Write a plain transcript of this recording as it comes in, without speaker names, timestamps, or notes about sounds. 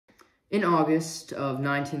In August of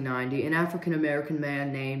 1990, an African-American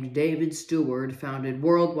man named David Stewart founded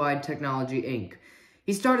Worldwide Technology, Inc.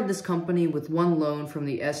 He started this company with one loan from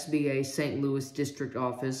the SBA St. Louis District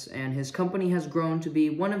Office, and his company has grown to be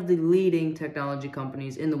one of the leading technology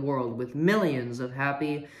companies in the world with millions of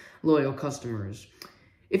happy, loyal customers.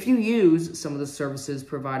 If you use some of the services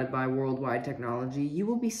provided by Worldwide Technology, you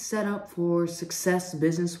will be set up for success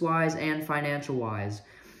business-wise and financial-wise.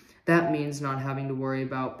 That means not having to worry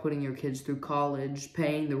about putting your kids through college,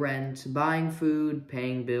 paying the rent, buying food,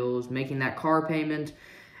 paying bills, making that car payment,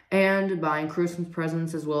 and buying Christmas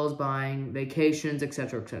presents as well as buying vacations,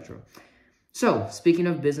 etc., etc. So, speaking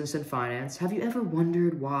of business and finance, have you ever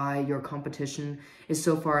wondered why your competition is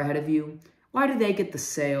so far ahead of you? Why do they get the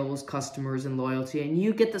sales, customers, and loyalty, and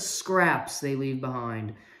you get the scraps they leave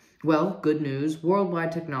behind? Well, good news.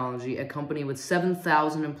 Worldwide Technology, a company with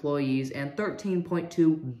 7,000 employees and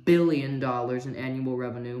 $13.2 billion in annual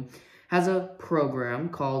revenue, has a program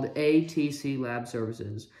called ATC Lab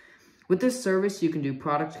Services. With this service, you can do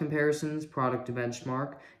product comparisons, product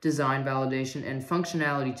benchmark, design validation, and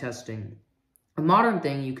functionality testing. A modern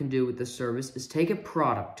thing you can do with this service is take a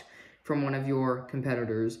product from one of your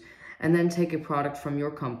competitors and then take a product from your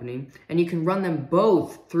company, and you can run them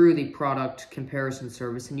both through the product comparison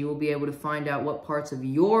service, and you will be able to find out what parts of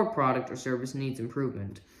your product or service needs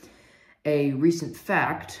improvement. A recent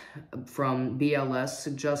fact from BLS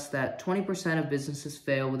suggests that 20% of businesses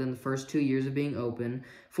fail within the first 2 years of being open,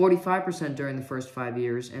 45% during the first 5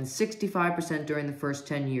 years, and 65% during the first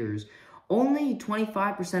 10 years. Only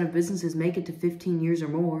 25% of businesses make it to 15 years or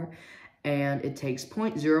more, and it takes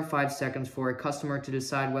 0.05 seconds for a customer to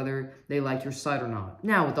decide whether they like your site or not.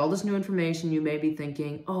 Now, with all this new information, you may be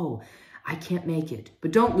thinking, oh, I can't make it.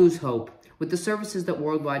 But don't lose hope. With the services that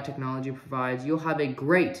Worldwide Technology provides, you'll have a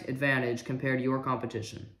great advantage compared to your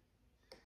competition.